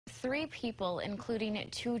3 people, including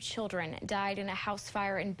 2 children, died in a house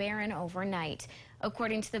fire in Barron overnight.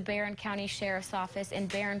 According to the Barron County Sheriff's Office and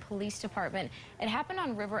Barron Police Department, it happened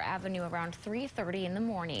on River Avenue around 3:30 in the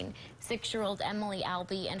morning. 6-year-old Emily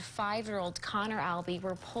Albee and 5-year-old Connor Albee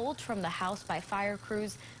were pulled from the house by fire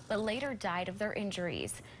crews, but later died of their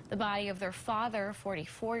injuries. The body of their father,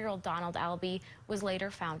 44-year-old Donald Albee, was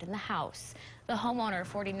later found in the house. The homeowner,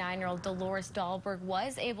 49-year-old Dolores Dahlberg,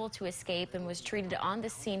 was able to escape and was treated on the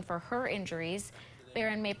scene for her injuries.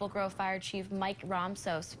 Barron Maple Grove Fire Chief Mike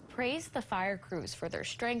Romsos praised the fire crews for their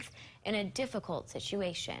strength in a difficult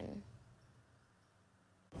situation.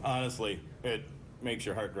 Honestly, it makes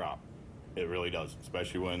your heart drop. It really does,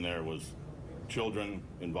 especially when there was children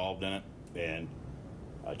involved in it. And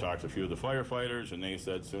I talked to a few of the firefighters, and they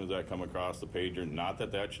said as soon as I come across the pager, not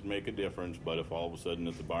that that should make a difference, but if all of a sudden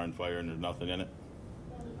it's a barn fire and there's nothing in it,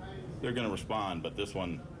 they're going to respond. But this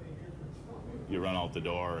one, you run out the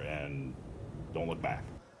door and don't look back.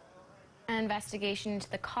 An investigation into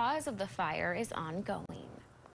the cause of the fire is ongoing.